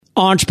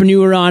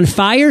Entrepreneur on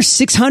Fire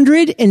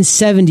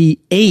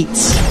 678.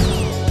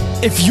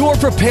 If you're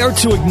prepared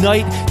to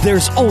ignite,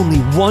 there's only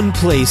one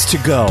place to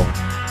go.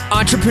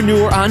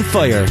 Entrepreneur on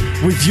Fire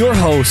with your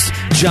host,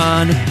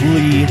 John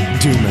Lee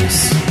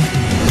Dumas.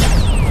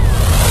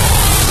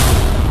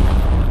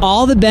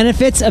 All the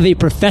benefits of a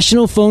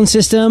professional phone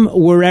system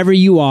wherever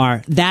you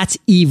are. That's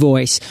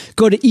eVoice.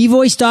 Go to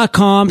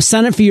eVoice.com,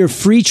 sign up for your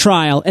free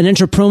trial, and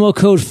enter promo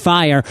code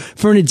FIRE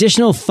for an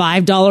additional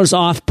 $5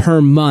 off per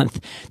month.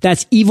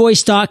 That's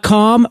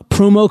eVoice.com,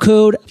 promo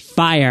code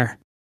FIRE.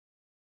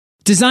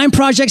 Design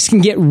projects can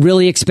get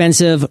really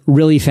expensive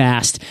really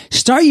fast.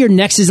 Start your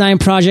next design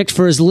project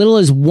for as little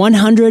as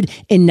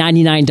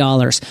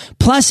 $199.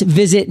 Plus,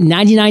 visit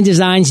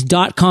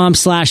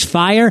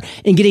 99designs.com/fire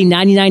and get a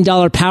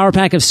 $99 power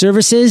pack of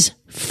services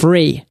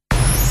free.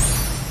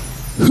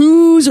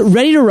 Who's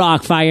ready to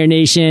rock, Fire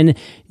Nation?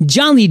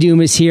 John Lee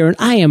Dumas here, and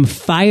I am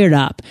fired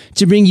up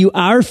to bring you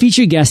our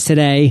featured guest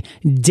today,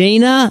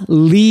 Dana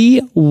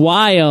Lee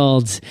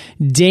Wilde.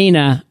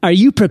 Dana, are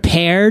you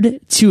prepared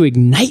to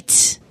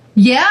ignite?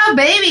 Yeah,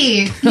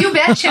 baby. You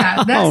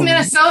betcha. That's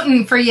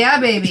Minnesotan for yeah,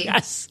 baby.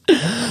 Yes.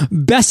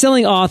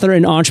 Best-selling author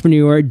and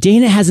entrepreneur,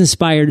 Dana has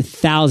inspired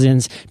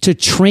thousands to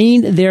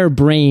train their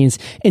brains.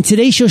 And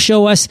today she'll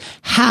show us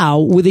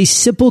how, with a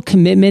simple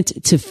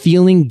commitment to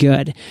feeling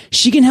good,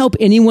 she can help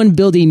anyone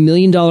build $1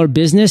 million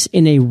business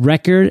in a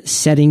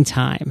record-setting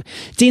time.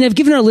 Dana, I've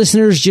given our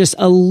listeners just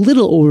a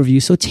little overview,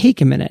 so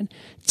take a minute.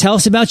 Tell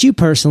us about you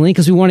personally,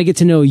 because we want to get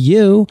to know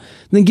you.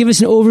 Then give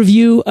us an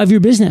overview of your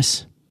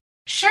business.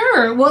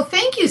 Sure. Well,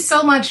 thank you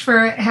so much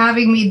for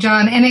having me,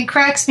 John. And it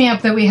cracks me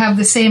up that we have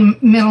the same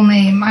middle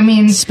name. I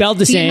mean, spelled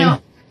the same.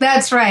 Know,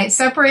 that's right.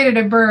 Separated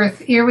at birth.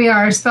 Here we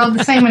are, spelled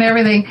the same and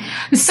everything.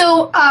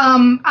 So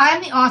I'm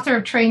the author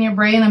of Train Your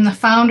Brain. I'm the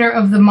founder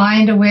of The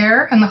Mind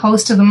Aware and the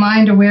host of The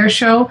Mind Aware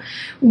Show.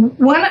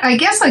 I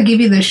guess I'll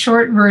give you the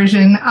short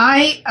version.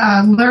 I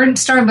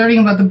started learning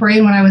about the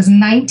brain when I was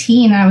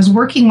 19. I was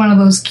working one of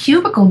those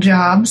cubicle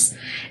jobs,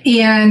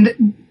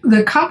 and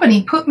the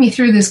company put me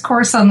through this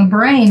course on the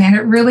brain, and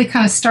it really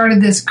kind of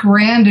started this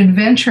grand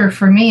adventure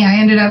for me. I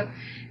ended up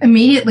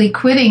immediately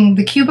quitting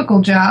the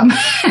cubicle job,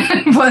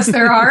 bless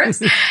their hearts,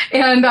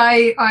 and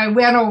I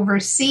went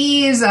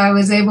overseas. I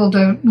was able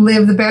to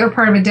live the better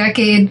part of a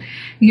decade,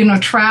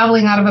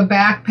 traveling out of a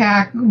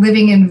backpack,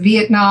 living in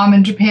Vietnam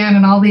and Japan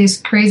and all these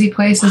crazy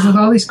places with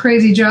all these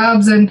crazy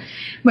jobs. And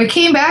when I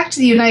came back to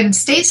the United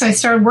States, I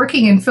started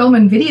working in film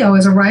and video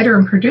as a writer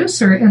and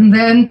producer, and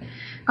then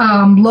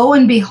lo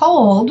and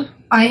behold,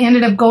 I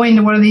ended up going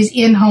to one of these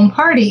in-home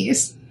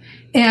parties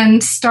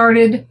and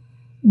started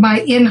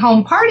my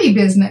in-home party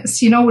business,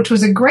 which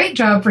was a great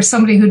job for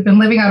somebody who'd been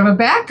living out of a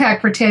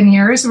backpack for 10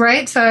 years,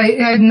 right? So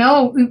I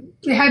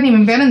hadn't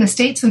even been in the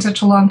States in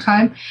such a long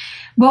time.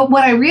 But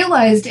what I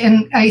realized,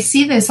 and I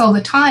see this all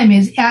the time,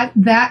 is at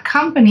that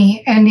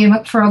company,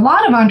 and for a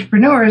lot of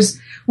entrepreneurs,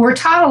 we're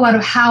taught a lot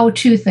of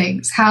how-to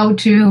things, how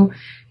to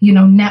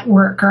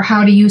network, or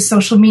how to use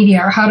social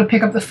media, or how to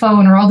pick up the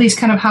phone, or all these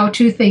kind of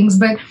how-to things.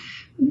 But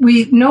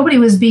nobody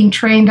was being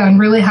trained on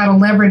really how to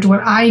leverage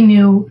what I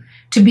knew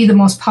to be the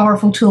most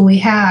powerful tool we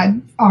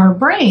had, our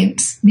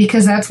brains,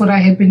 because that's what I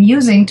had been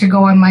using to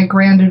go on my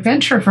grand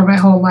adventure for my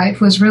whole life,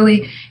 was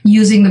really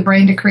using the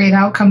brain to create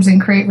outcomes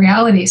and create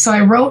reality. So I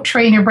wrote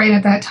Train Your Brain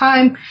at that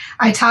time.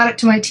 I taught it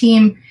to my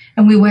team,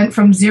 and we went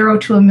from 0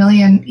 to $1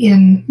 million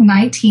in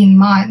 19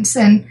 months.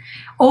 And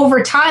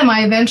over time,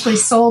 I eventually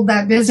sold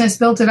that business,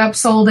 built it up,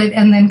 sold it,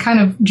 and then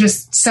kind of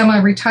just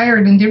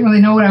semi-retired and didn't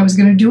really know what I was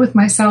going to do with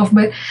myself.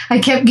 But I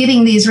kept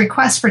getting these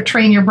requests for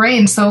Train Your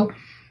Brain. So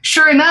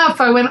sure enough,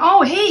 I went,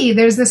 oh, hey,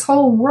 there's this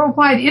whole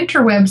worldwide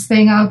interwebs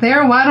thing out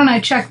there. Why don't I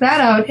check that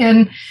out?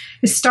 And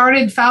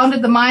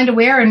founded The Mind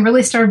Aware, and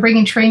really started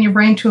bringing Train Your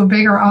Brain to a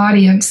bigger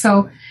audience.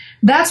 So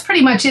that's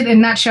pretty much it in a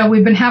nutshell.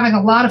 We've been having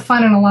a lot of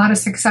fun and a lot of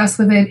success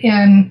with it.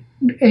 And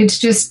it's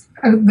just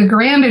the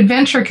grand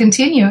adventure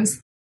continues.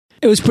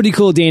 It was pretty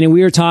cool, Dana.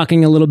 We were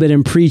talking a little bit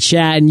in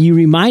pre-chat, and you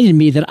reminded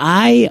me that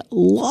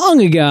long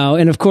ago,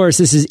 and of course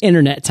this is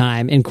internet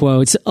time, in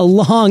quotes, a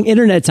long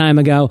internet time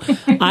ago,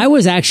 I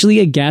was actually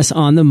a guest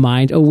on the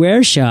Mind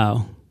Aware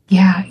show.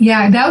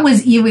 Yeah, that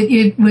was,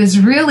 it was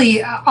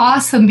really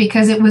awesome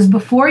because it was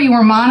before you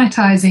were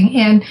monetizing,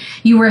 and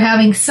you were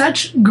having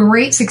such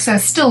great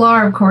success, still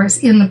are, of course,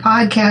 in the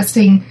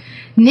podcasting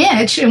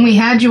niche. And we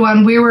had you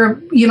on, we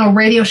were,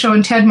 radio show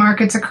in TED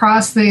markets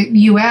across the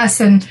US.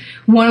 And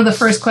one of the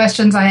first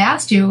questions I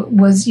asked you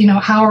was,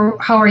 how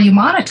are you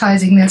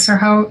monetizing this, or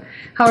how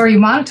are you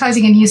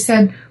monetizing? And you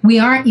said, we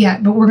aren't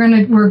yet, but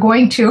we're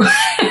going to.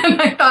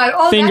 And I thought,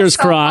 oh, fingers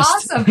that's so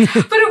crossed. Awesome.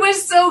 But it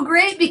was so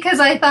great because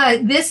I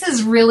thought, this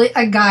is really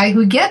a guy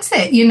who gets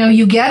it.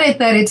 You get it,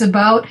 that it's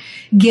about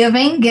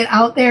giving, get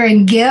out there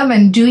and give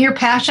and do your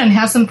passion,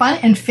 have some fun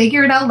and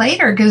figure it out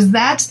later, because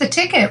that's the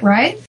ticket,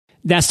 right?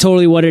 That's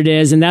totally what it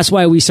is. And that's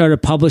why we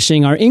started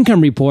publishing our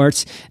income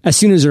reports as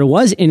soon as there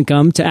was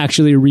income to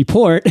actually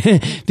report,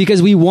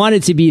 because we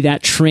wanted to be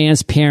that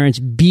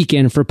transparent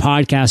beacon for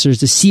podcasters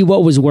to see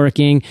what was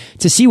working,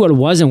 to see what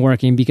wasn't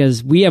working,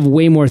 because we have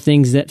way more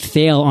things that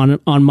fail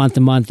on month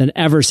to month than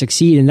ever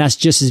succeed. And that's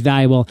just as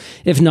valuable,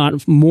 if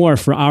not more,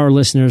 for our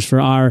listeners, for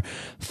our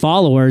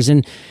followers.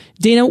 And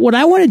Dana, what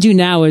I want to do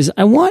now is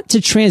I want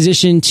to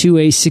transition to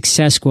a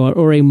success quote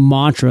or a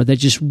mantra that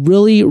just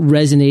really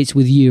resonates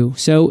with you.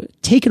 So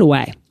take it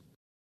away.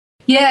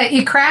 Yeah,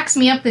 it cracks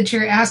me up that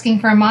you're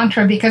asking for a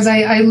mantra, because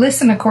I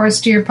listen, of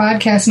course, to your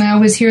podcast, and I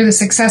always hear the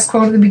success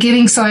quote at the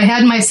beginning. So I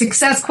had my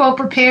success quote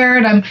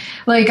prepared. I've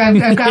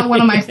got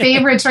one of my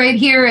favorites right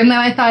here. And then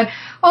I thought,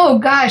 oh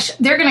gosh,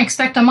 they're going to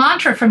expect a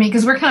mantra from me,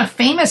 because we're kind of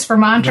famous for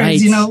mantras,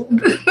 right.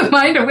 The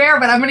Mind Aware,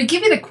 but I'm going to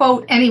give you the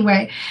quote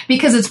anyway,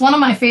 because it's one of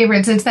my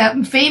favorites. It's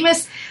that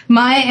famous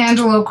Maya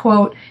Angelou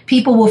quote: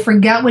 people will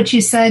forget what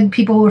you said,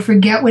 people will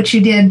forget what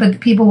you did, but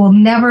people will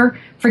never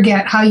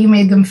forget how you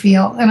made them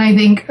feel. And I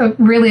think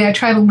really I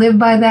try to live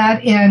by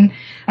that. And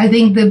I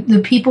think the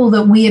people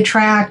that we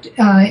attract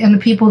and the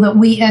people that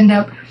we end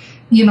up,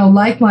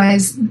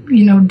 likewise,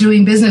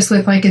 doing business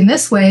with, like in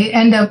this way,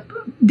 end up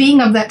being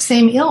of that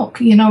same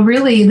ilk.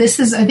 Really,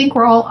 I think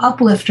we're all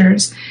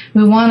uplifters.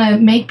 We want to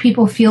make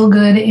people feel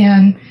good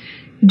and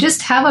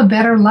just have a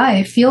better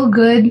life, feel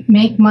good,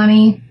 make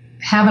money,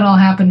 have it all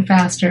happen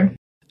faster.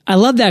 I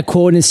love that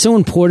quote, and it's so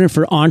important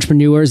for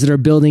entrepreneurs that are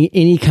building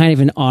any kind of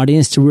an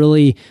audience to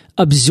really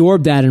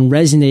absorb that and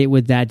resonate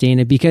with that,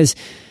 Dana, because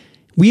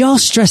we all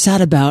stress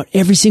out about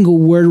every single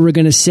word we're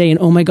going to say. And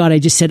oh my God, I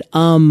just said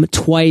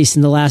twice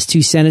in the last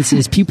two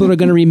sentences. People are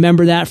going to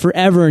remember that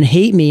forever and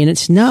hate me. And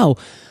it's no.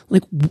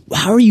 Like,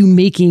 how are you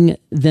making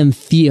them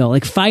feel?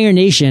 Like Fire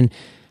Nation,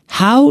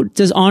 how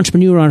does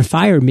Entrepreneur on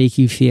Fire make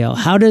you feel?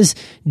 How does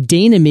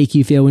Dana make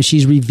you feel when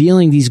she's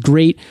revealing these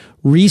great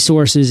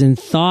resources and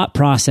thought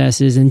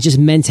processes and just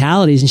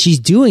mentalities? And she's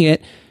doing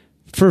it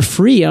for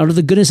free out of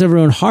the goodness of her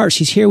own heart.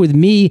 She's here with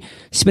me,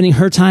 spending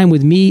her time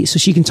with me so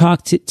she can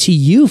talk to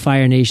you,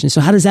 Fire Nation.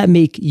 So how does that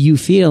make you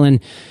feel? And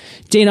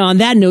Dana, on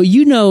that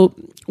note,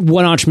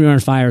 what Entrepreneur on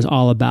Fire is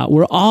all about.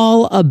 We're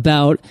all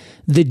about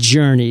the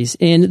journeys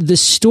and the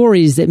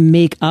stories that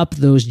make up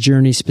those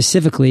journeys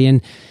specifically.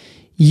 And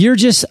you're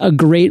just a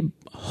great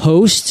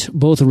host,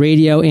 both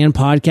radio and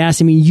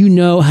podcast. I mean, you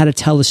know how to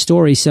tell a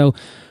story. So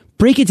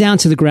break it down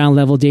to the ground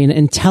level, Dana,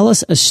 and tell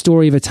us a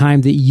story of a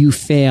time that you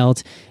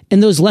failed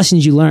and those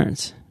lessons you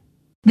learned.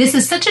 This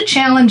is such a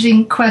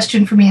challenging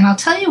question for me, and I'll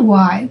tell you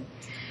why.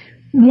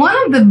 One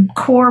of the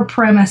core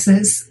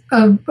premises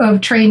of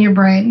Train Your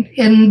Brain,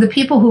 and the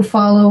people who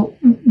follow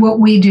what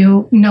we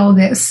do know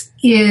this,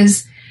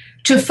 is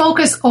to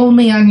focus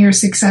only on your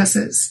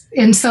successes.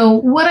 And so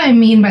what I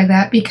mean by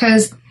that,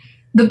 because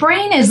the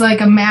brain is like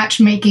a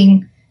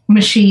matchmaking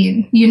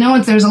machine.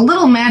 There's a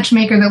little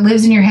matchmaker that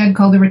lives in your head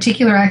called the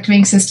reticular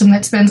activating system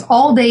that spends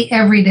all day,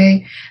 every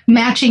day,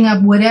 matching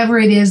up whatever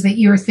it is that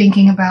you're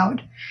thinking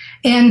about.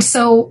 And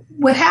so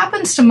what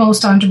happens to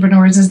most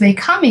entrepreneurs is they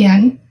come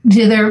in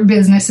to their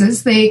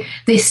businesses, they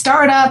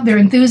start up, they're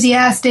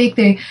enthusiastic,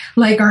 they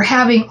are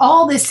having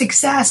all this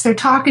success, they're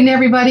talking to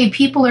everybody,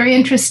 people are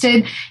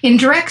interested. In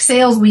direct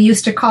sales, we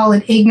used to call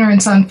it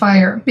ignorance on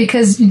fire,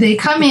 because they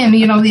come in,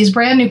 these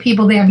brand new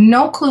people, they have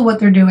no clue what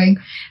they're doing,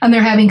 and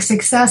they're having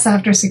success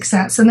after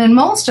success. And then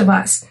most of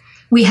us,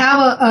 we have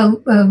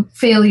a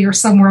failure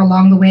somewhere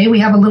along the way, we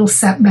have a little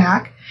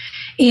setback,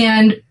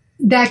 and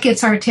that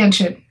gets our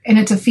attention, and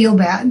it's a feel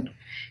bad.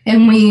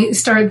 And we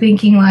start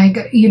thinking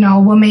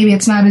well, maybe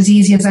it's not as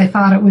easy as I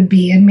thought it would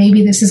be. And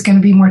maybe this is going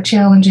to be more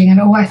challenging. And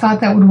I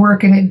thought that would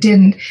work and it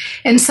didn't.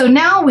 And so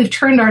now we've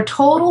turned our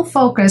total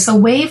focus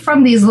away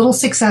from these little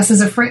successes,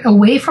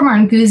 away from our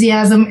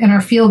enthusiasm and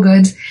our feel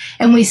goods.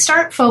 And we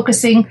start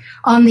focusing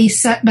on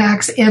these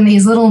setbacks and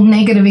these little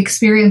negative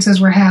experiences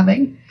we're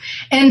having.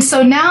 And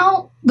so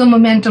now the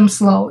momentum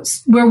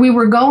slows. Where we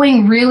were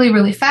going really,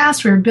 really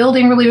fast, we were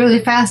building really,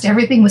 really fast,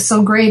 everything was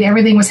so great,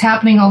 everything was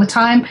happening all the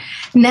time.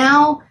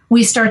 Now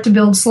we start to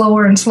build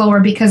slower and slower,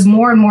 because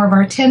more and more of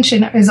our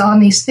attention is on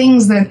these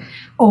things that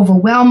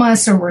overwhelm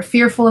us, or we're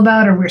fearful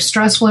about, or we're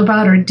stressful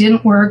about, or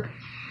didn't work.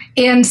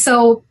 And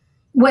so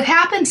what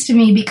happens to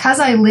me, because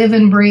I live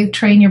and breathe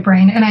Train Your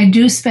Brain, and I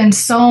do spend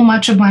so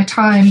much of my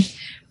time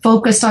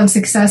focused on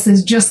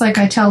successes, just like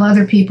I tell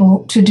other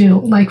people to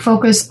do,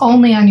 focus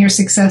only on your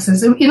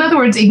successes. In other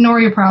words, ignore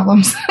your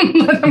problems,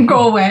 let them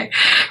go away,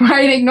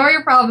 right? Ignore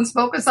your problems,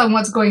 focus on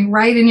what's going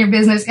right in your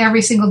business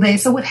every single day.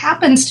 So what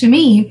happens to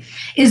me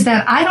is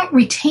that I don't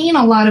retain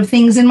a lot of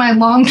things in my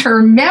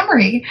long-term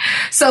memory.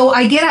 So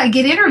I get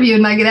interviewed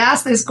and I get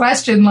asked this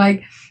question,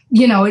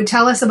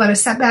 tell us about a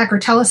setback or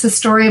tell us a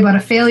story about a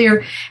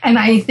failure. And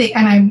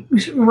I'm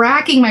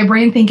racking my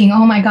brain thinking,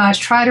 oh my gosh,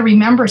 try to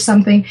remember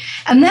something.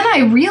 And then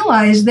I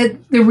realized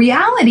that the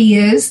reality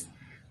is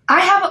I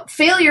have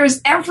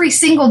failures every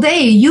single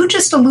day. You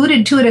just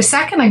alluded to it a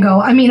second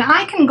ago. I mean,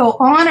 I can go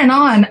on and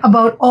on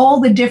about all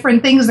the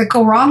different things that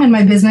go wrong in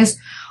my business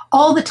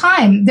all the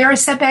time. There are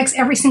setbacks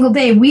every single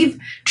day. We've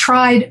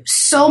tried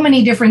so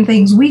many different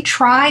things. We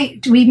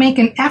make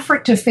an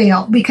effort to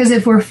fail, because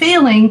if we're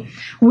failing,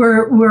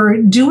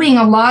 we're doing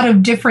a lot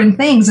of different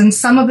things, and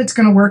some of it's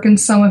going to work and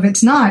some of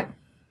it's not.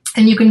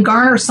 And you can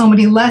garner so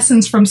many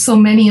lessons from so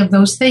many of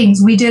those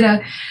things. We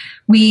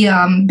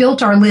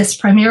built our list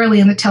primarily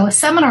in the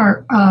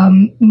teleseminar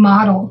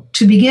model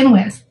to begin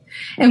with.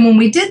 And when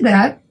we did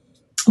that,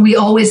 we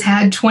always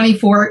had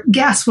 24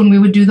 guests when we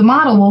would do the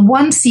model. Well,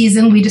 one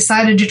season we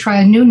decided to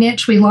try a new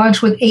niche. We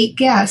launched with 8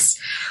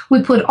 guests.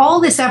 We put all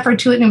this effort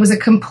to it, and it was a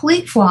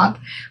complete flop.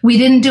 We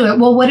didn't do it.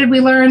 Well, what did we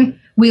learn?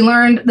 We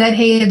learned that,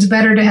 hey, it's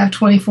better to have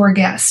 24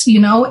 guests,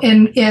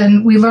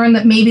 and we learned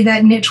that maybe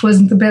that niche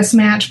wasn't the best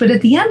match. But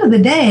at the end of the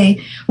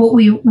day,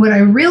 what I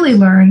really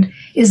learned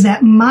is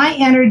that my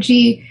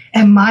energy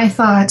and my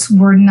thoughts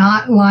were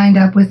not lined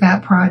up with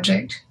that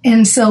project.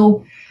 And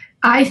so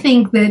I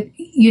think that,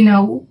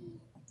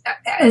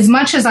 as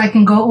much as I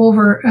can go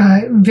over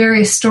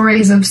various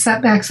stories of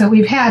setbacks that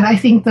we've had, I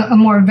think that a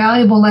more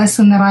valuable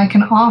lesson that I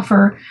can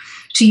offer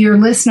to your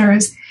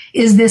listeners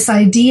is this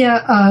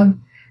idea of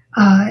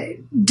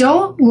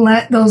don't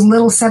let those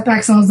little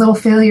setbacks and those little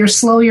failures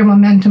slow your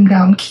momentum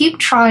down. Keep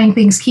trying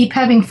things, keep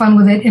having fun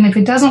with it. And if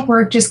it doesn't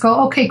work, just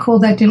go, okay, cool,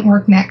 that didn't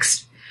work.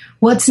 Next.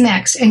 What's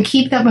next? And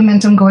keep that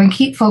momentum going.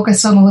 Keep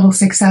focused on the little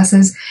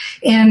successes,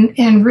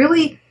 and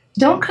really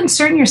don't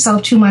concern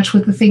yourself too much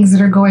with the things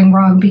that are going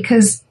wrong,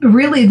 because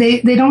really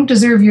they don't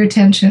deserve your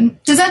attention.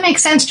 Does that make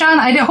sense, John?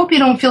 I hope you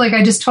don't feel like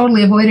I just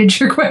totally avoided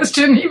your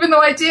question, even though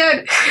I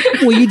did.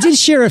 Well, you did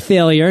share a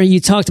failure. You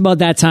talked about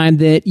that time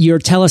that your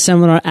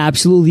teleseminar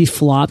absolutely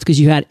flopped because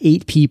you had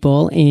 8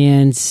 people,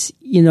 and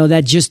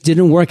that just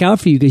didn't work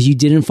out for you because you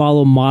didn't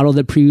follow a model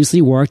that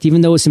previously worked,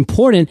 even though it's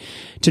important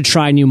to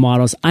try new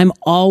models. I'm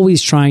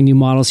always trying new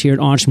models here at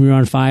Entrepreneur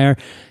on Fire.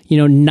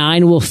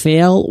 9 will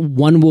fail,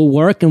 1 will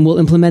work, and we'll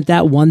implement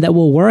that one that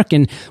will work.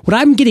 And what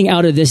I'm getting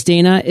out of this,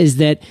 Dana, is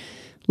that,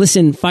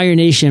 listen, Fire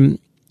Nation,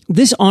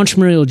 this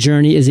entrepreneurial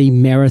journey is a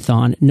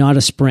marathon, not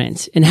a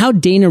sprint. And how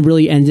Dana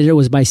really ended it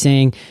was by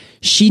saying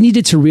she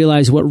needed to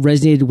realize what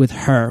resonated with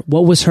her.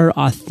 What was her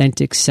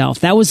authentic self?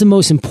 That was the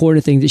most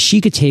important thing that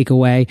she could take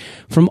away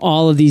from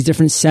all of these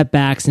different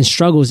setbacks and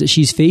struggles that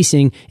she's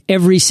facing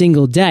every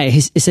single day.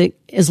 It's like,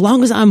 as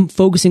long as I'm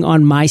focusing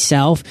on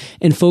myself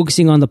and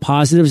focusing on the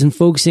positives and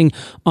focusing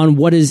on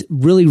what is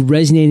really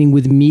resonating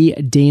with me,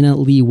 Dana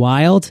Lee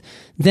Wilde,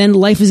 then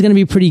life is going to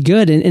be pretty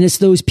good. And it's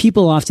those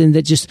people often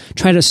that just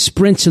try to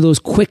sprint to those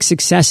quick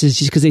successes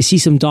just because they see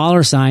some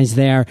dollar signs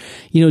there,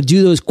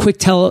 do those quick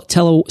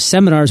tele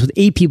seminars with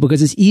 8 people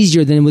because it's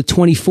easier than with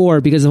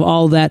 24 because of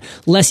all that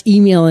less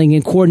emailing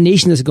and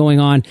coordination that's going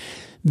on.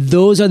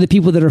 Those are the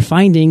people that are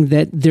finding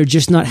that they're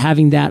just not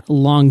having that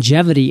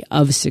longevity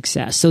of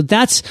success. So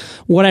that's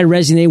what I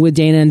resonate with,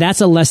 Dana. And that's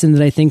a lesson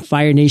that I think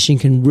Fire Nation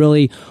can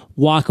really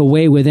walk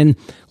away with. And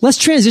let's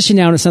transition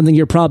now to something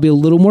you're probably a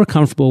little more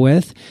comfortable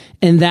with.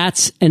 And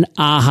that's an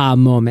aha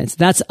moment.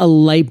 That's a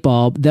light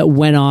bulb that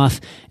went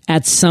off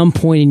at some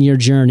point in your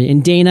journey.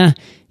 And Dana,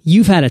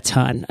 you've had a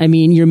ton. I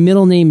mean, your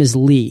middle name is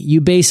Lee.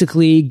 You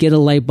basically get a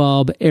light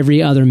bulb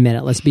every other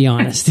minute, let's be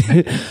honest.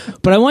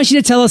 But I want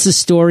you to tell us a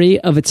story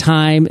of a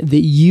time that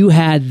you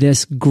had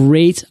this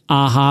great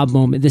aha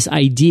moment, this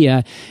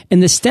idea,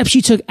 and the steps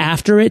you took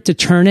after it to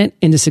turn it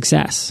into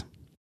success.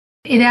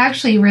 It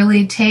actually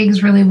really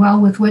tags really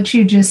well with what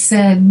you just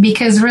said,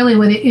 because really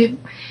what it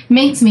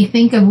makes me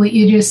think of what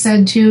you just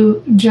said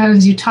too, John,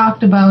 as you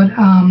talked about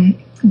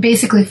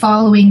basically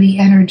following the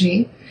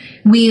energy.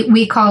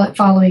 We call it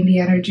following the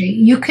energy.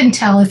 You can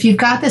tell if you've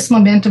got this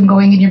momentum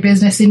going in your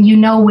business and you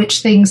know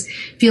which things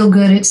feel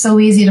good. It's so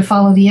easy to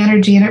follow the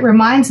energy. And it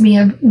reminds me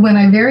of when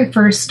I very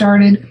first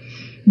started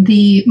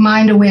the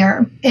Mind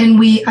Aware. And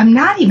I'm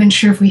not even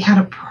sure if we had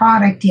a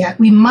product yet.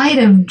 We might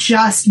have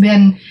just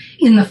been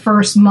in the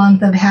first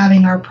month of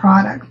having our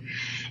product.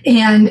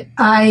 And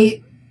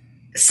I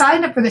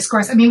signed up for this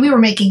course. I mean, we were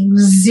making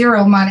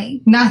zero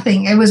money,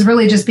 nothing. It was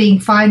really just being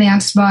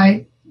financed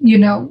by,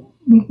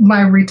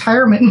 my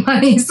retirement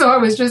money. So I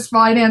was just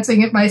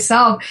financing it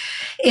myself.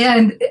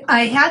 And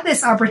I had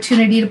this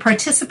opportunity to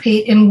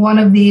participate in one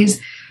of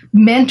these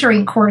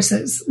mentoring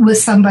courses with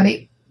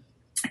somebody.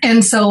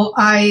 And so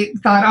I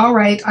thought, all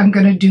right, I'm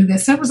going to do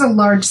this. And it was a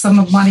large sum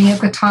of money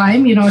at the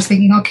time. I was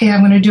thinking, okay,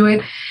 I'm going to do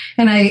it.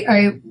 And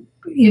I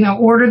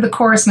ordered the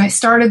course and I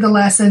started the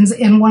lessons.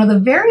 And one of the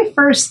very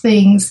first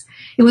things,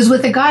 it was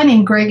with a guy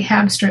named Greg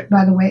Habstritt,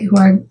 by the way, who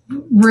I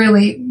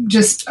really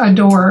just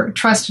adore,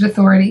 trusted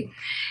authority.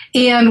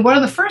 And one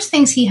of the first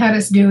things he had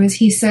us do is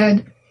he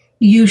said,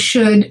 you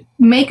should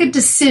make a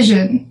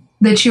decision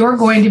that you're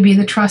going to be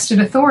the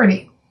trusted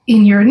authority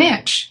in your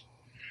niche.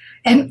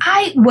 And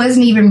I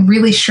wasn't even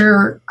really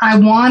sure I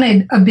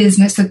wanted a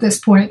business at this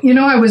point.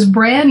 I was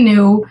brand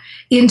new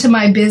into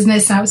my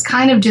business. I was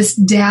kind of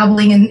just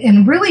dabbling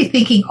and really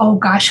thinking, oh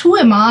gosh, who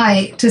am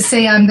I to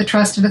say I'm the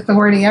trusted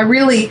authority? I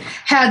really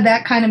had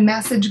that kind of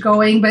message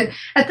going. But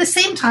at the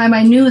same time,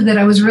 I knew that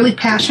I was really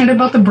passionate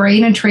about the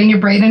brain and train your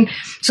brain. And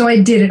so I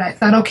did it. I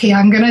thought, okay,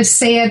 I'm going to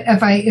say it.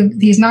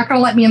 If he's not going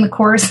to let me in the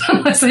course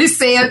unless I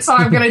say it. So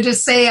I'm going to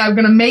just say, I'm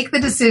going to make the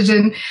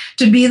decision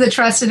to be the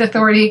trusted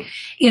authority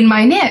in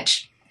my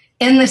niche.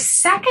 And the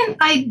second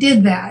I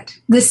did that,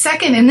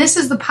 and this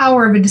is the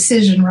power of a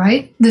decision,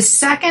 right? The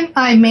second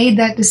I made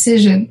that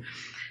decision,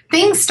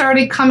 things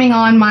started coming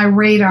on my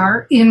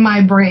radar in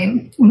my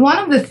brain. One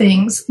of the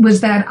things was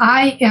that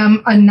I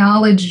am a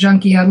knowledge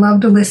junkie. I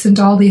love to listen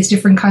to all these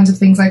different kinds of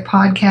things like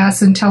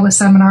podcasts and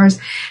teleseminars.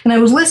 And I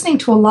was listening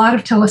to a lot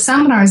of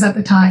teleseminars at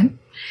the time.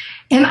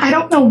 And I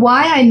don't know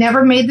why I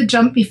never made the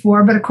jump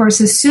before, but of course,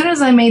 as soon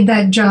as I made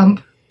that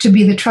jump to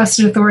be the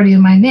trusted authority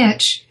in my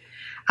niche,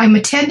 I'm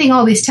attending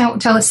all these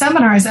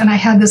teleseminars, and I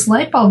had this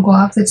light bulb go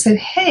off that said,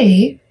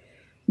 hey,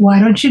 why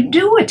don't you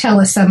do a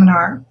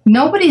teleseminar?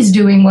 Nobody's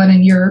doing one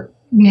in your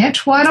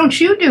niche. Why don't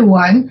you do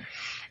one?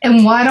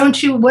 And what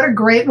a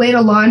great way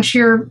to launch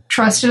your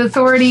trusted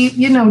authority,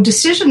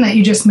 decision that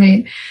you just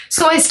made.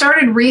 So I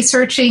started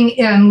researching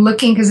and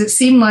looking because it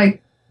seemed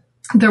like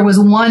there was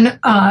one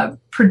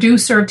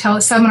producer of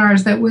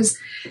teleseminars that was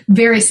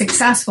very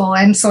successful.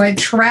 And so I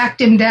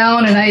tracked him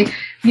down and I,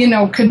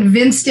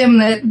 convinced him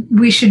that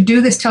we should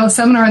do this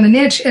teleseminar in the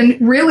niche. And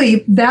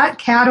really that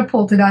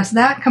catapulted us.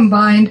 That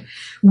combined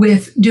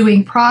with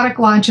doing product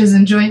launches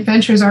and joint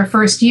ventures our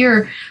first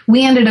year,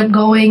 we ended up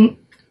going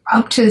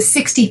up to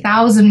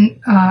 60,000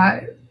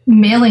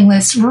 mailing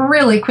lists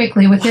really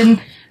quickly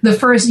within the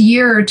first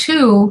year or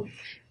two.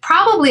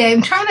 Probably,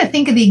 I'm trying to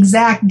think of the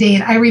exact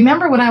date. I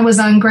remember when I was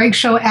on Greg's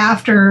show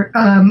after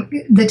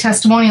the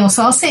testimonial,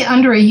 so I'll say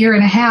under a year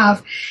and a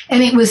half,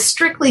 and it was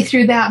strictly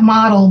through that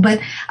model. But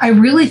I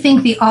really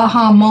think the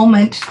aha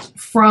moment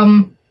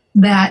from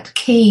that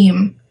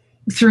came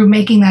through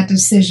making that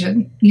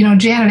decision.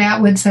 Janet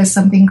Atwood says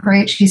something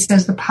great. She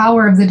says the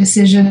power of the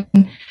decision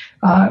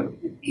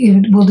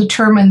it will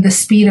determine the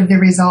speed of the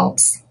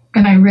results,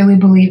 and I really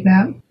believe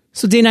that.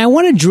 So Dana, I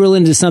want to drill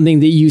into something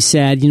that you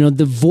said,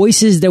 the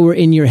voices that were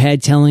in your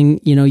head telling,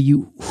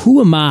 you,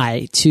 who am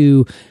I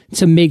to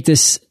make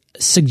this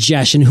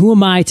suggestion? Who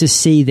am I to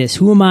say this?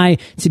 Who am I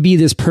to be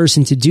this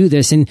person to do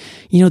this? And,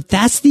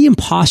 that's the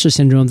imposter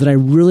syndrome that I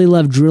really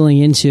love drilling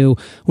into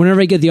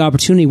whenever I get the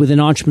opportunity with an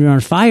Entrepreneur on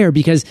Fire,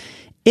 because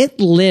it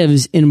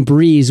lives and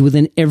breathes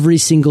within every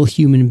single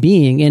human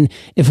being. And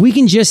if we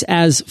can just,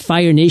 as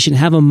Fire Nation,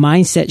 have a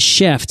mindset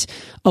shift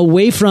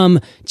away from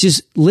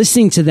just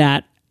listening to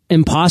that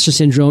imposter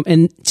syndrome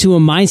and to a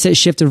mindset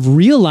shift of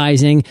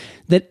realizing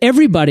that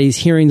everybody's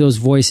hearing those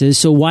voices.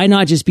 So why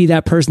not just be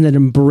that person that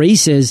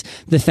embraces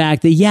the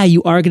fact that, yeah,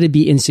 you are going to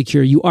be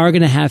insecure. You are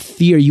going to have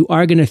fear. You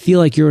are going to feel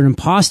like you're an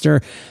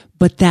imposter,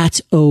 but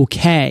that's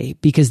okay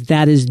because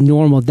that is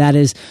normal. That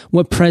is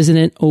what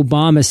President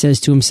Obama says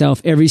to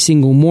himself every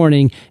single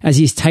morning as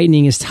he's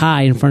tightening his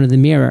tie in front of the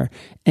mirror.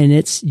 And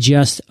it's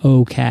just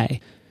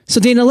okay.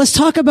 So Dana, let's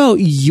talk about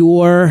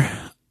your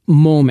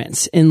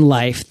moments in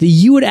life that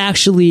you would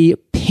actually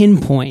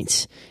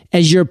pinpoint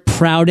as your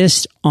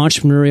proudest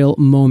entrepreneurial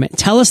moment.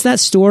 Tell us that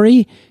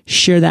story.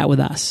 Share that with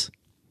us.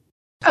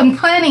 I'm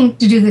planning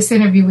to do this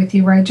interview with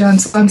you, right, John?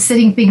 So I'm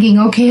sitting thinking,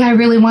 okay, I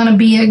really want to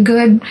be a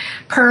good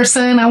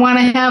person. I want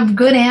to have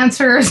good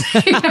answers.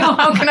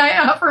 How can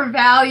I offer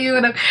value?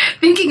 And I'm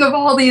thinking of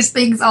all these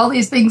things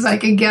I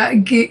could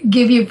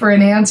give you for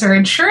an answer.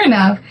 And sure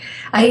enough,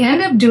 I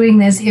end up doing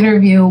this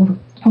interview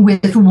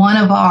with one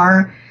of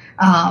our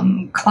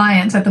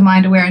clients at the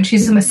Mind Aware, and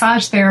she's a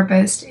massage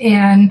therapist,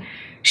 and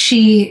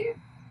she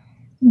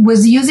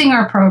was using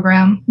our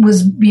program,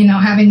 was,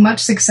 having much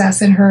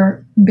success in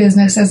her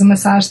business as a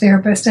massage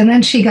therapist. And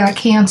then she got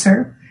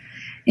cancer,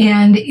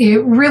 and it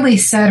really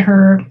set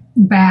her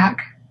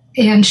back.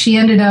 And she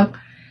ended up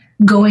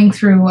going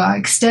through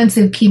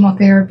extensive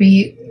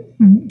chemotherapy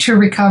to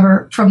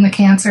recover from the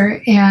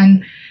cancer.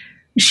 And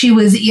she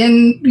was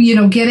in,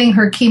 getting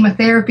her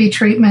chemotherapy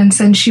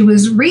treatments, and she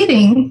was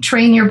reading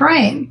Train Your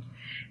Brain.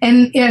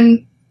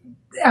 And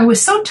I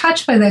was so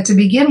touched by that to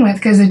begin with,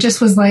 because it just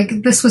was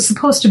like, this was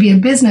supposed to be a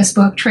business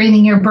book,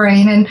 training your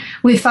brain. And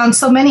we found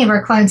so many of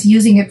our clients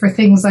using it for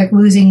things like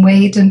losing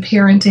weight and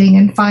parenting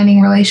and finding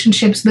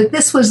relationships. But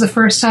this was the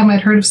first time I'd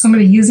heard of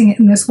somebody using it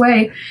in this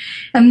way.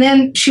 And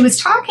then she was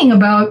talking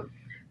about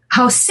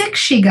how sick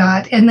she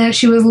got, and that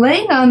she was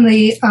laying on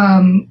the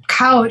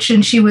couch,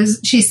 and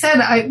she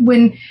said,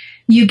 when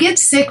you get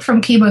sick from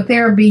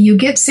chemotherapy, you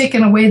get sick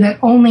in a way that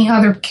only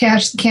other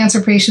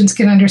cancer patients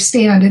can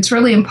understand. It's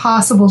really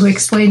impossible to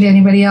explain to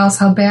anybody else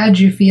how bad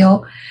you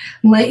feel.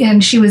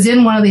 And she was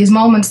in one of these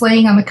moments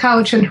laying on the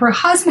couch, and her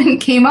husband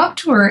came up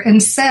to her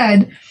and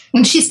said,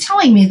 and she's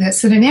telling me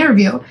this in an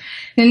interview,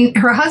 and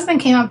her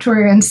husband came up to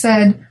her and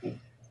said,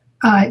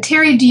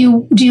 Terry, do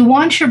you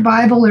want your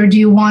Bible or do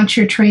you want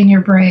your Train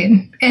Your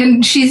Brain?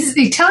 And she's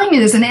telling me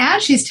this, and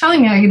as she's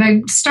telling me,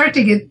 I start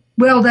to get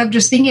welled up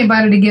just thinking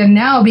about it again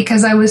now,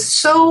 because I was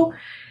so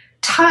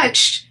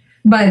touched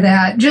by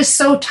that, just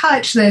so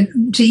touched that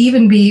to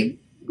even be,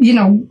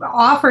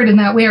 offered in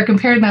that way or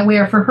compared in that way,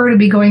 or for her to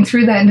be going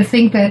through that and to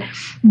think that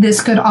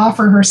this could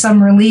offer her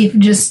some relief,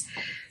 just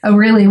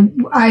really,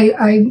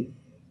 I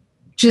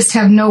just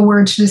have no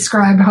words to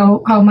describe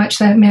how much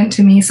that meant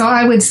to me. So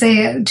I would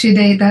say to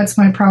date, that's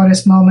my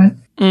proudest moment.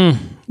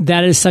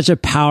 That is such a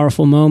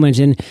powerful moment.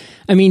 And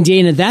I mean,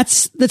 Dana,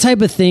 that's the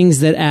type of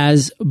things that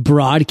as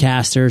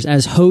broadcasters,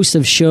 as hosts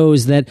of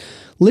shows that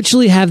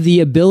literally have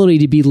the ability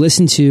to be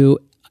listened to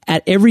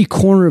at every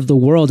corner of the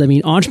world. I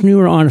mean,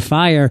 Entrepreneur on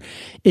Fire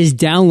is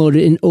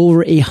downloaded in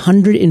over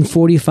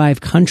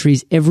 145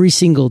 countries every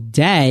single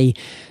day,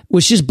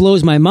 which just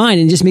blows my mind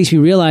and just makes me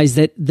realize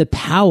that the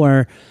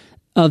power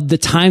of the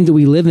time that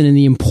we live in and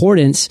the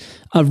importance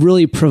of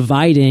really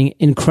providing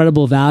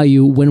incredible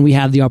value when we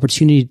have the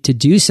opportunity to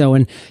do so.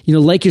 And,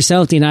 like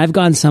yourself, Dana, I've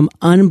gotten some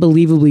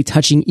unbelievably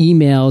touching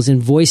emails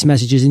and voice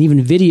messages and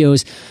even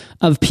videos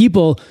of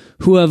people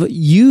who have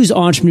used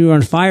Entrepreneur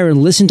on Fire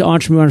and listened to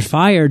Entrepreneur on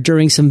Fire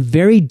during some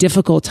very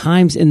difficult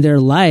times in their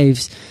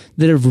lives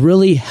that have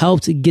really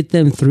helped get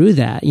them through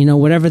that,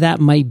 whatever that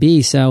might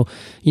be. So,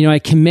 I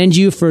commend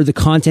you for the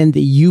content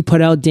that you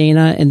put out,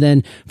 Dana, and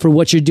then for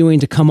what you're doing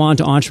to come on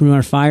to Entrepreneur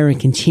on Fire and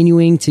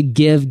continuing to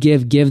give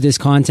this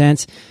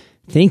content.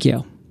 Thank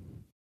you.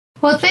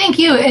 Well, thank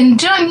you. And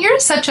John, you're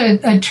such a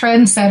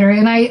trendsetter.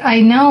 And I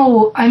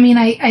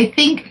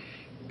think,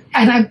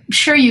 and I'm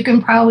sure you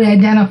can probably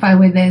identify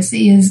with this,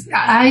 is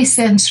I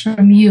sense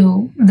from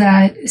you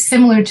that,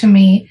 similar to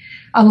me,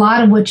 a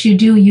lot of what you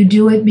do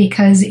it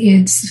because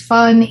it's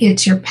fun,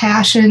 it's your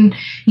passion,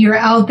 you're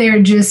out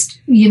there just,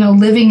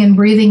 living and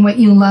breathing what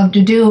you love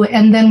to do.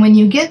 And then when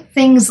you get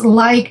things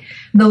like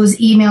those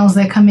emails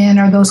that come in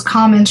or those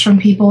comments from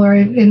people, or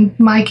in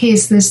my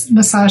case, this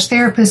massage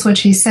therapist, what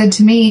she said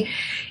to me,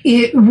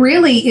 it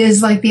really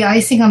is like the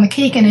icing on the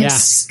cake. And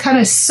it's kind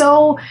of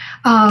so,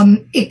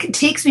 it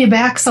takes me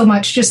back so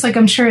much, just like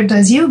I'm sure it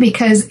does you,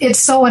 because it's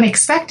so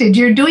unexpected.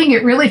 You're doing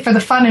it really for the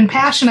fun and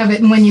passion of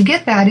it. And when you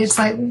get that, it's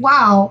like,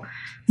 wow,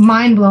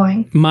 mind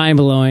blowing. Mind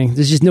blowing.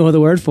 There's just no other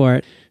word for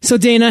it. So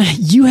Dana,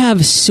 you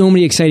have so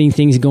many exciting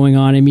things going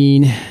on. I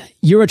mean,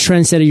 you're a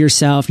trendsetter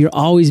yourself. You're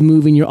always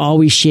moving. You're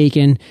always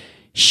shaking.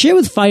 Share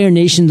with Fire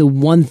Nation the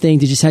one thing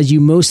that just has you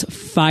most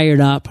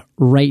fired up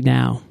right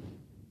now.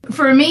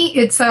 For me,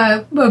 it's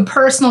a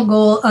personal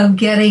goal of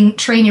getting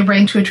Train Your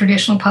Brain to a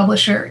traditional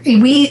publisher.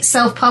 We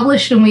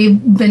self-published and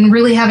we've been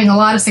really having a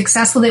lot of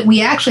success with it.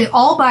 We actually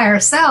all by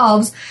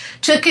ourselves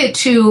took it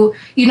to,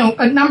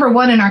 number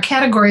one in our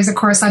categories, of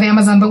course, on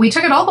Amazon, but we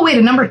took it all the way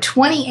to number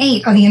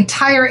 28 on the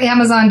entire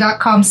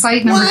Amazon.com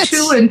site, number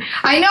 2, and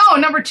I know,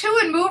 number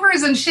 2 in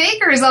movers and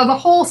shakers of the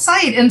whole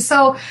site. And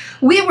so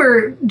we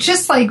were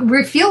just like,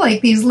 we feel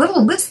like this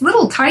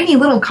little tiny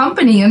little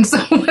company. And so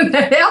when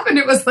that happened,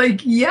 it was like,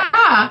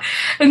 yeah.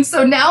 And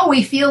so now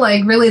we feel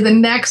like really the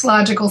next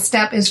logical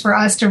step is for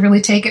us to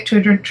really take it to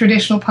a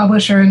traditional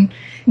publisher and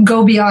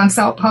go beyond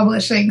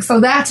self-publishing.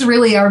 So that's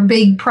really our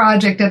big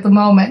project at the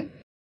moment.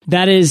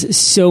 That is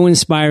so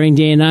inspiring,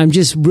 Dana. I'm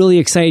just really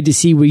excited to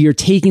see where you're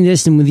taking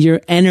this, and with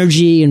your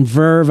energy and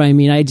verve, I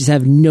mean, I just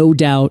have no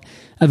doubt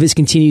of its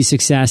continued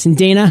success. And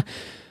Dana,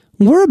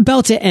 we're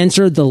about to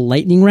enter the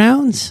lightning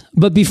round,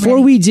 but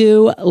before we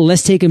do,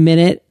 let's take a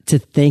minute to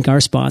thank our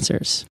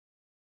sponsors.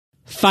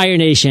 Fire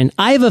Nation,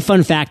 I have a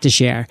fun fact to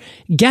share.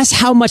 Guess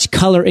how much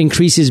color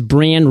increases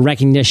brand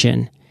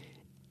recognition?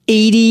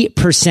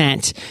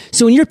 80%.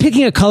 So when you're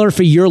picking a color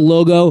for your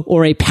logo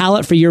or a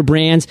palette for your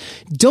brand,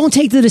 don't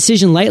take the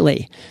decision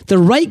lightly. The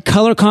right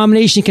color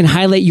combination can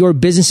highlight your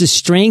business's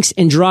strengths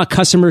and draw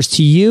customers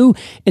to you.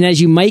 And as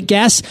you might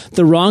guess,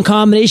 the wrong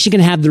combination can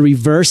have the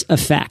reverse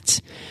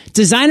effect.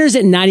 Designers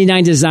at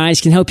 99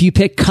 Designs can help you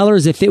pick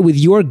colors that fit with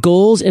your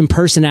goals and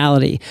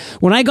personality.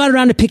 When I got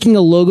around to picking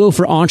a logo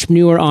for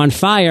Entrepreneur on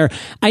Fire,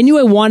 I knew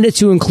I wanted it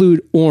to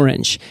include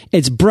orange.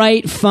 It's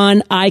bright,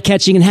 fun,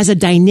 eye-catching, and has a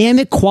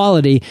dynamic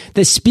quality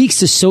that speaks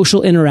to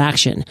social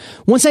interaction.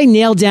 Once I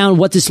nailed down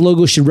what this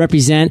logo should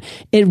represent,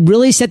 it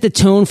really set the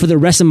tone for the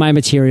rest of my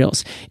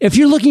materials. If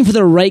you're looking for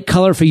the right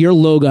color for your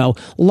logo,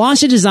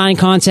 launch a design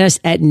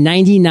contest at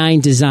 99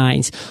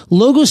 Designs.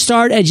 Logos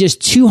start at just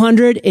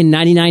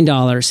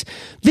 $299.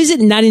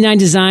 Visit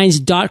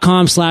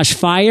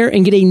 99designs.com/fire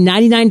and get a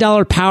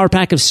 $99 power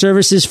pack of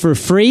services for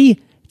free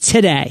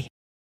today.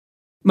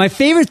 My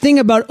favorite thing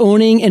about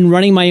owning and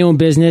running my own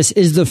business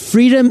is the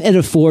freedom it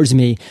affords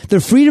me,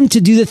 the freedom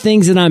to do the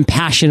things that I'm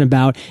passionate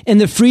about,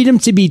 and the freedom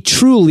to be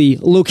truly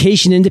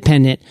location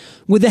independent.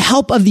 With the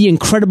help of the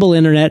incredible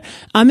internet,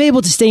 I'm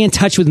able to stay in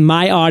touch with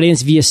my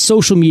audience via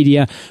social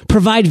media,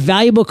 provide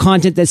valuable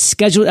content that's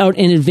scheduled out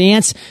in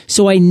advance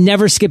so I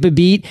never skip a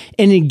beat,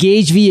 and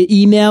engage via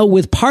email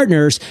with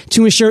partners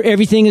to ensure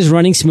everything is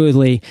running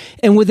smoothly.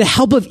 And with the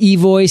help of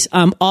eVoice,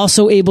 I'm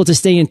also able to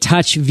stay in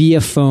touch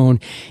via phone.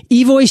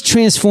 eVoice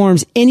transfers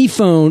transforms any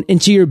phone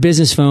into your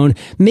business phone,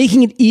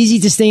 making it easy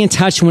to stay in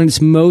touch when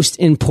it's most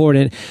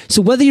important.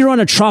 So whether you're on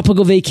a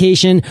tropical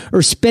vacation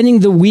or spending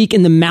the week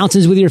in the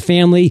mountains with your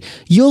family,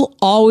 you'll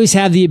always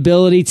have the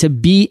ability to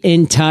be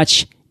in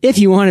touch if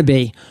you want to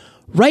be.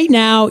 Right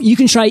now, you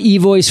can try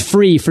eVoice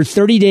free for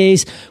 30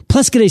 days,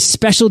 plus get a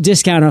special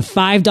discount of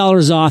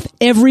 $5 off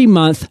every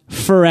month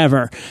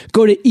forever.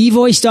 Go to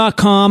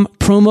evoice.com,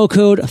 promo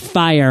code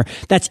FIRE.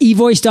 That's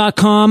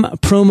evoice.com,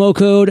 promo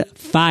code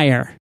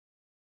FIRE.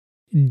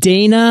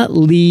 Dana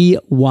Lee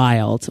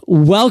Wilde,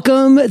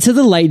 welcome to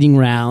the lightning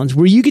round,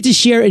 where you get to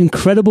share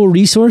incredible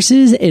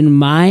resources and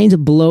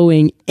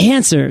mind-blowing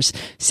answers.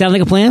 Sound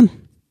like a plan?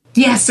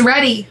 Yes,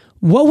 ready.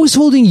 What was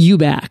holding you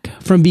back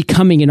from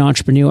becoming an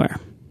entrepreneur?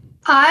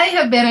 I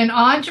have been an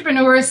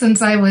entrepreneur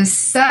since I was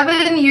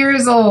 7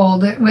 years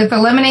old with a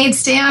lemonade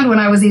stand. When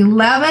I was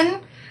 11,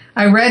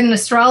 I read an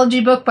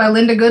astrology book by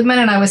Linda Goodman,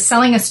 and I was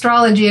selling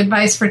astrology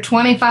advice for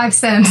 25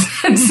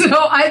 cents. And so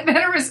I've been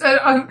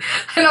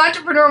an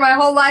entrepreneur my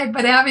whole life.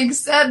 But having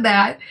said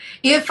that,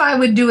 if I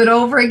would do it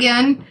over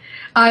again,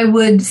 I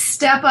would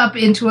step up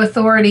into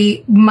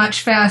authority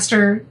much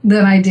faster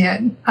than I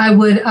did. I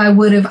would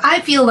have. I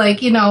feel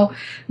like,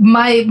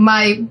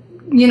 my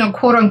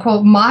quote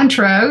unquote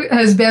mantra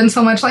has been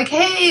so much like,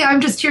 hey, I'm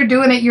just here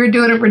doing it. You're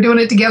doing it. We're doing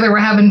it together. We're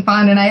having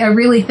fun. And I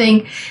really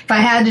think if I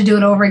had to do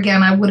it over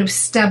again, I would have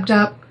stepped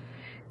up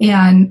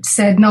and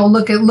said, no,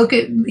 look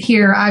at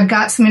here. I've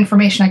got some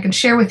information I can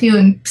share with you,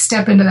 and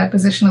step into that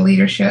position of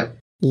leadership.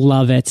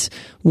 Love it.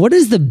 What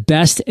is the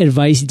best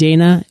advice,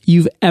 Dana,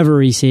 you've ever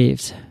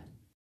received?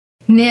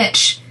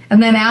 Niche.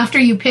 And then after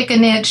you pick a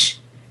niche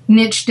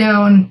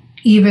down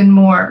even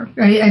more.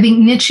 I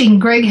think niching,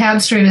 Greg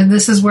Habstrated,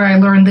 this is where I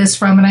learned this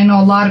from, and I know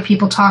a lot of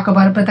people talk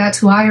about it, but that's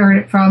who I heard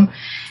it from.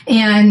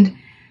 And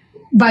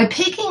by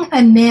picking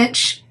a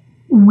niche,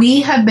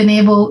 we have been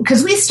able,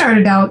 because we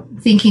started out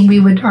thinking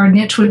our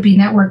niche would be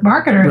network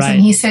marketers, right.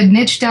 And he said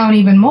niche down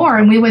even more,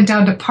 and we went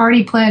down to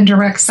party plan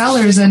direct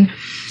sellers. And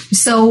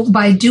so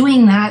by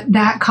doing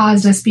that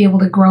caused us to be able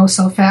to grow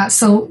so fast.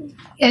 So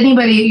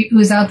anybody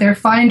who's out there,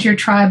 find your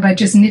tribe by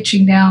just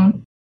niching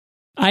down.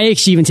 I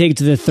actually even take it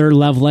to the third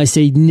level. I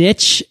say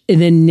niche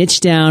and then niche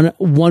down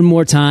one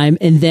more time.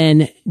 And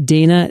then,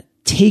 Dana,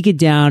 take it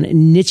down,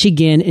 niche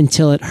again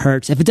until it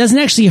hurts. If it doesn't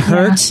actually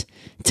hurt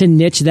to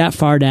niche that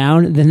far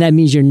down, then that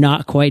means you're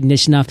not quite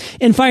niche enough.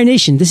 And Fire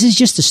Nation, this is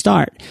just a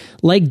start.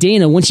 Like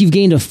Dana, once you've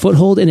gained a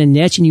foothold in a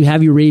niche and you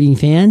have your raving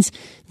fans,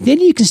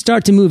 then you can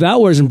start to move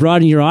outwards and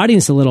broaden your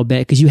audience a little bit,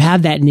 because you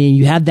have that name,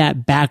 you have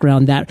that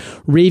background, that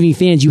raving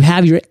fans, you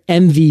have your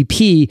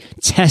MVP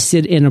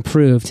tested and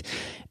approved.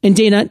 And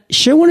Dana,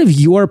 share one of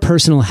your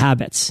personal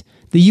habits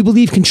that you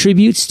believe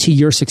contributes to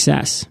your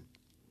success.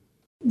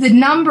 The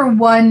number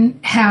one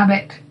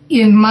habit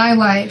in my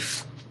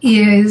life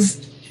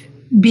is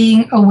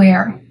being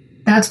aware.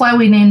 That's why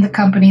we named the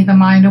company The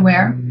Mind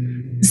Aware.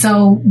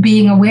 So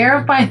being aware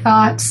of my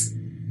thoughts,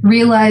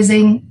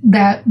 realizing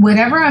that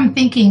whatever I'm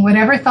thinking,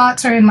 whatever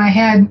thoughts are in my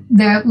head,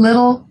 that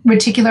little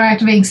reticular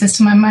activating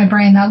system in my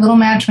brain, that little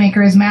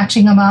matchmaker is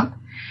matching them up.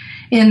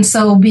 And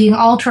so being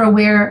ultra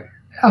aware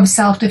of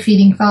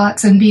self-defeating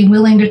thoughts and being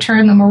willing to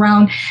turn them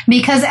around.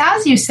 Because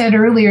as you said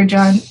earlier,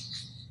 John,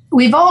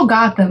 we've all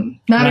got them.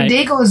 Not a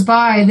day goes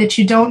by that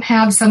you don't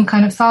have some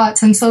kind of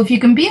thoughts. And so if you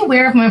can be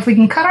aware of them, if we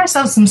can cut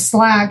ourselves some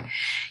slack,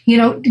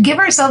 give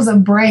ourselves a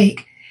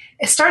break,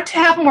 start to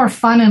have more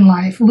fun in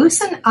life,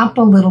 loosen up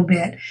a little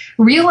bit,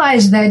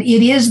 realize that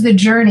it is the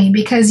journey.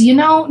 Because,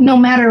 no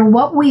matter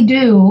what we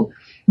do,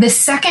 the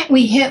second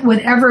we hit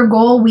whatever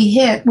goal we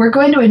hit, we're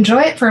going to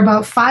enjoy it for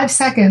about 5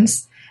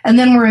 seconds. And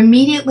then we're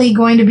immediately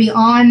going to be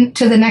on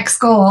to the next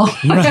goal,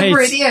 whatever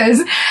it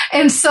is.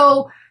 And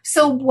so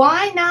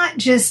why not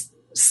just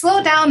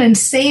slow down and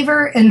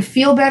savor and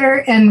feel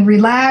better and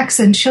relax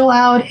and chill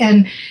out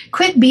and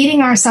quit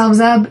beating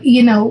ourselves up?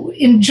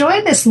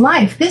 Enjoy this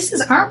life.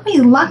 Aren't we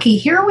lucky?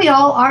 Here we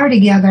all are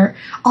together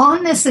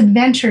on this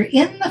adventure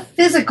in the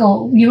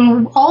physical,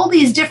 all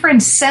these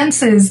different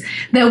senses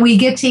that we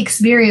get to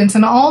experience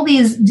and all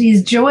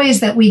these joys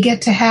that we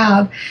get to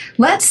have.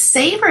 Let's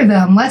savor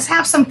them. Let's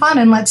have some fun,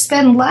 and let's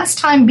spend less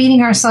time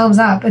beating ourselves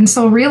up. And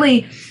so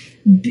really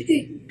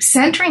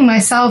centering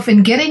myself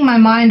and getting my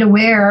mind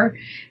aware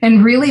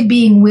and really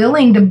being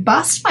willing to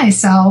bust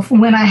myself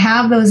when I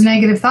have those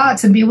negative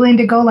thoughts, and be willing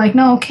to go like,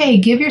 no, okay,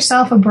 give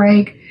yourself a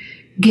break,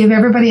 give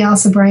everybody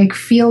else a break,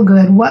 feel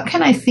good. What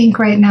can I think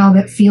right now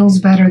that feels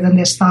better than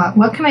this thought?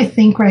 What can I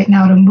think right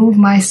now to move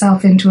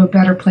myself into a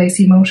better place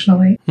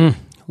emotionally?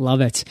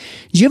 Love it.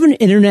 Do you have an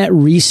internet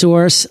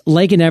resource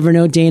like an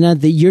Evernote, Dana,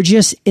 that you're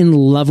just in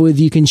love with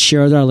you can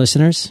share with our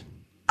listeners?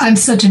 I'm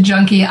such a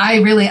junkie.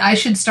 I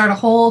should start a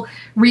whole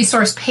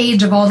resource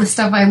page of all the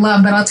stuff I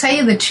love, but I'll tell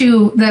you the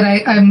two that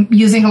I'm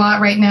using a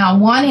lot right now.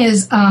 One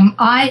is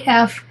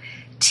IFTTT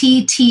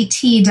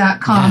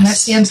IFTTT.com. Yes. That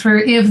stands for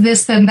if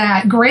this then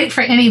that. Great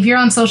for if you're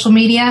on social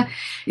media.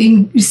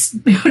 You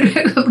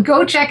can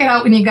go check it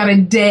out when you got a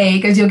day,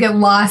 because you'll get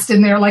lost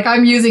in there. Like,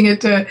 I'm using it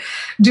to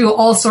do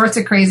all sorts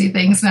of crazy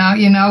things now,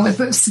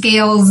 with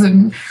scales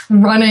and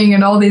running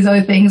and all these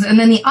other things. And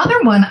then the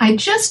other one, I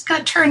just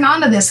got turned on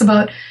to this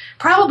about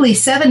probably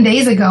 7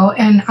 days ago,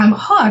 and I'm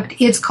hooked.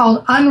 It's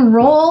called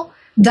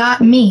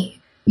unroll.me.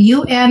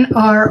 UNROLL.me.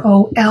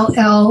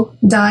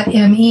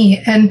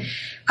 And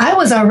I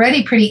was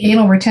already pretty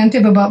anal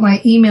retentive about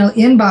my email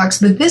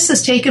inbox, but this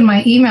has taken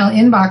my email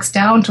inbox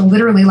down to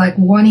literally like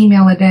 1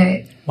 email a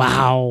day.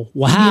 Wow.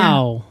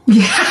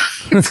 Yeah,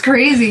 it's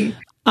crazy.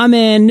 I'm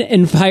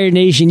in Fire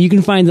Nation. You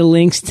can find the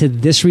links to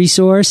this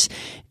resource,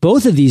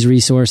 both of these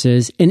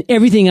resources, and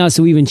everything else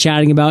that we've been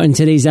chatting about in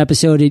today's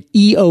episode at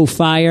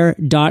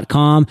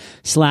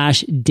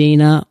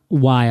eofire.com/Dana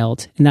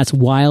Wilde. And that's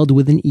Wilde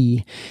with an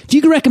E. If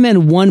you could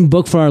recommend one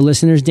book for our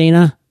listeners,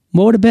 Dana,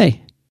 what would it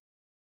be?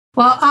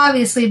 Well,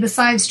 obviously,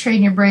 besides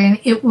Train Your Brain,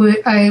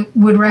 I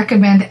would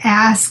recommend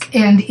Ask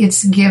and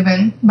It's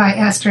Given by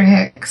Esther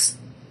Hicks.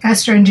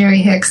 Esther and Jerry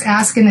Hicks,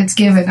 Ask and It's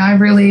Given. I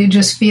really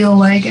just feel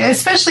like,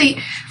 especially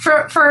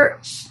for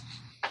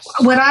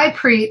what I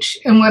preach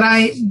and what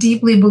I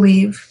deeply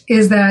believe,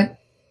 is that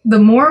the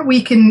more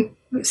we can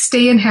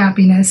stay in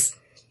happiness,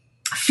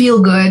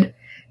 feel good,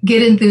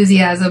 get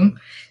enthusiasm,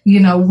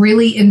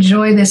 really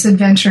enjoy this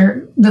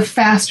adventure, the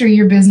faster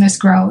your business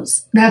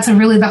grows. That's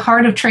really the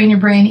heart of Train Your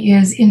Brain,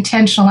 is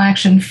intentional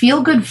action.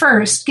 Feel good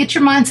first, get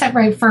your mindset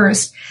right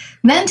first,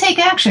 then take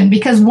action,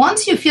 because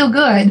once you feel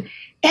good,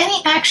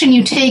 any action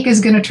you take is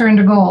going to turn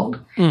to gold.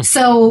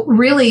 So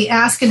really,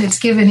 Ask and It's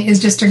Given is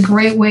just a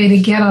great way to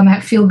get on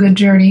that feel good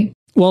journey.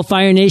 Well,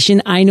 Fire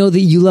Nation, I know that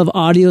you love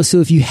audio, so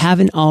if you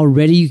haven't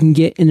already, you can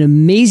get an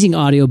amazing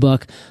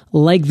audiobook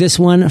like this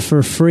one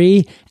for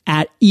free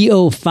at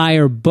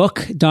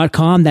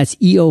eofirebook.com. That's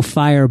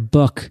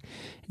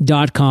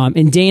eofirebook.com.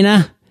 And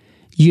Dana,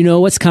 you know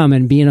what's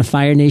coming, being a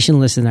Fire Nation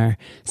listener.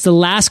 It's the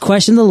last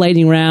question of the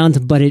lightning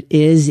round, but it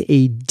is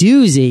a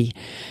doozy.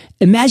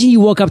 Imagine you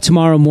woke up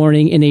tomorrow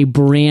morning in a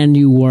brand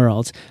new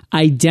world,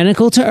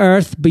 identical to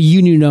Earth, but you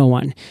knew no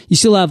one. You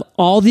still have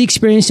all the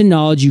experience and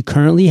knowledge you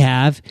currently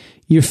have,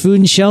 your food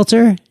and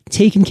shelter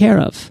taken care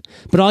of,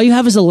 but all you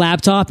have is a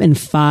laptop and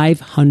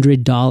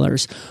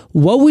 $500.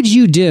 What would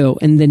you do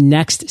in the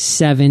next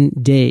 7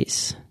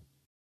 days?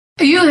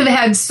 You have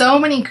had so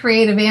many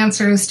creative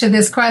answers to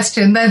this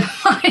question that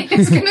mine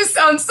is going to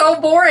sound so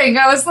boring.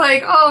 I was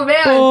like, oh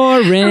man,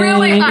 boring.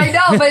 Really, I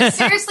know. But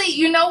seriously,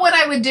 what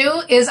I would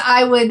do is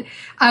I would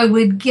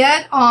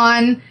get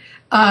on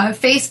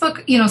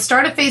Facebook,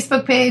 start a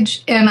Facebook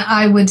page, and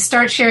I would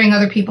start sharing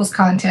other people's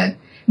content.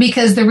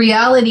 Because the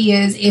reality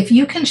is, if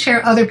you can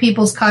share other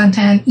people's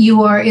content,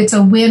 it's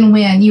a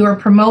win-win. You are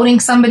promoting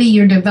somebody,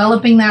 you're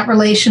developing that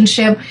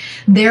relationship.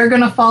 They're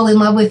going to fall in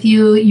love with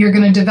you. You're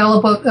going to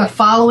develop a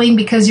following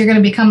because you're going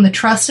to become the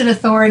trusted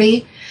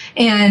authority.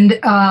 And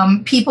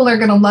people are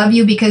going to love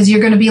you because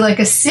you're going to be like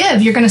a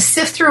sieve. You're going to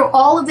sift through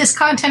all of this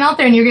content out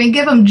there, and you're going to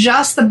give them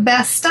just the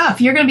best stuff.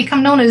 You're going to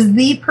become known as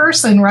the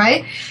person,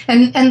 right?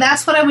 And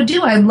that's what I would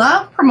do. I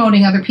love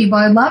promoting other people.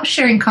 I love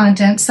sharing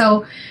content.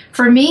 So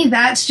for me,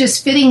 that's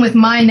just fitting with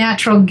my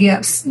natural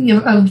gifts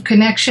of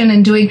connection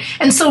and doing.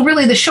 And so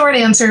really the short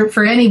answer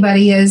for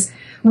anybody is,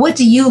 what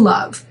do you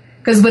love?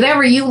 Because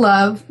whatever you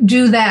love,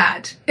 do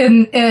that.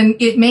 And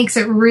it makes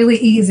it really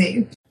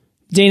easy.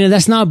 Dana,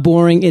 that's not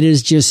boring. It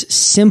is just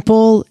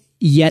simple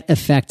yet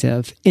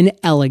effective and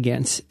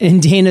elegant.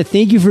 And Dana,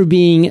 thank you for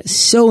being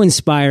so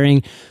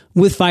inspiring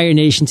with Fire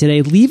Nation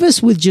today. Leave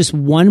us with just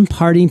one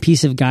parting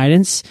piece of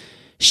guidance.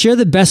 Share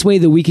the best way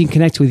that we can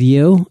connect with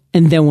you,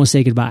 and then we'll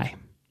say goodbye.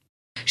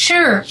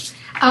 Sure.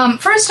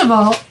 First of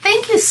all,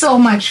 thank you so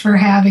much for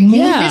having me.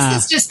 Yeah. This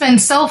has just been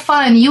so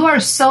fun. You are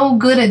so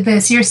good at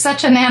this. You're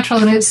such a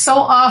natural, and it's so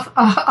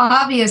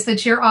obvious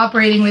that you're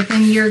operating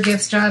within your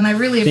gifts, John. I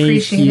really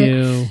appreciate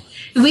it.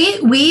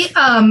 We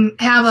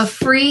have a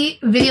free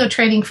video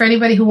training for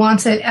anybody who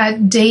wants it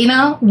at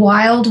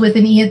DanaWilde with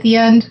an E at the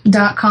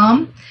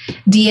end.com.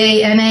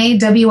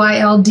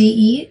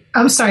 DanaWilde.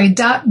 I'm sorry,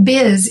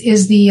 .biz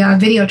is the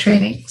video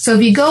training. So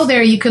if you go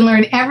there, you can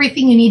learn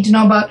everything you need to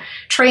know about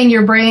Train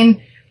Your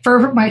Brain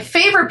for my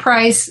favorite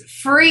price,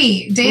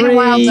 free.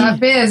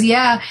 DanaWilde.biz,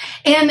 yeah.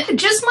 And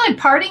just my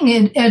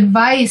parting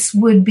advice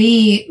would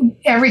be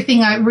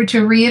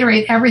to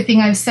reiterate everything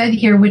I've said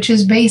here, which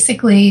is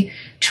basically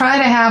try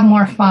to have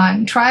more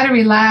fun. Try to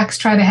relax.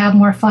 Try to have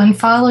more fun.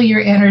 Follow your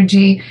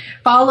energy.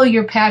 Follow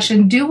your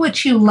passion. Do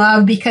what you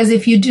love, because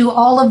if you do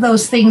all of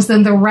those things,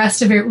 then the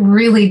rest of it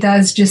really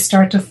does just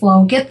start to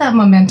flow. Get that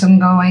momentum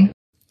going.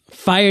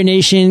 Fire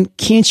Nation,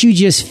 can't you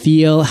just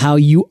feel how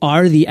you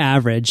are the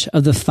average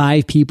of the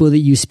 5 people that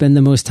you spend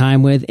the most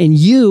time with? And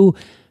you,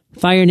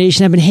 Fire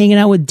Nation, have been hanging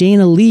out with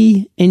Dana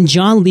Lee and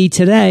John Lee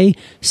today.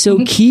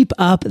 So keep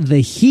up the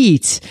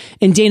heat.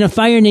 And Dana,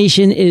 Fire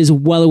Nation is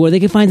well aware.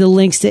 They can find the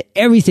links to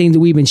everything that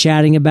we've been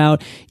chatting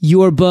about,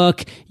 your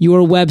book,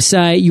 your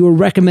website, your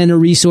recommended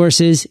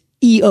resources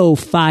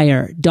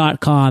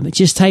eofire.com.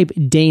 Just type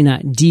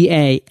Dana,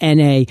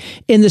 D-A-N-A,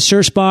 in the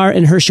search bar,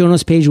 and her show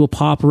notes page will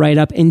pop right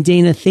up. And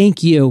Dana,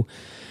 thank you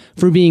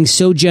for being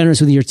so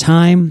generous with your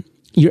time,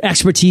 your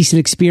expertise and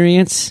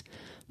experience.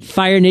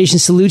 Fire Nation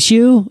salutes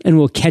you, and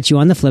we'll catch you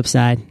on the flip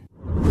side.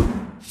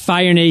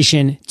 Fire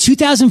Nation,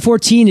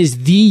 2014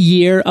 is the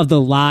year of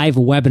the live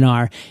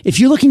webinar. If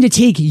you're looking to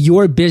take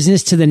your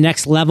business to the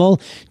next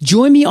level,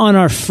 join me on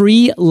our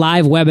free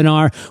live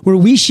webinar where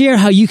we share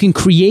how you can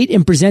create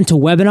and present a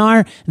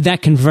webinar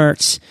that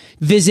converts.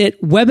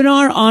 Visit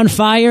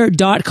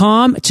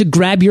webinaronfire.com to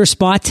grab your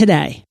spot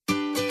today.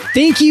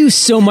 Thank you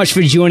so much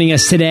for joining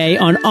us today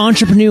on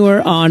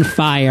Entrepreneur on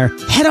Fire.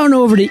 Head on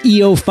over to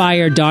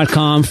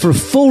eofire.com for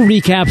full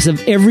recaps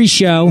of every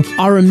show,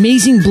 our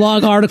amazing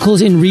blog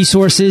articles and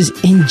resources,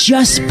 and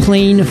just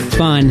plain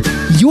fun.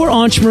 Your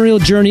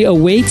entrepreneurial journey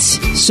awaits,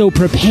 so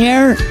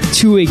prepare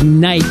to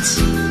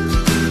ignite.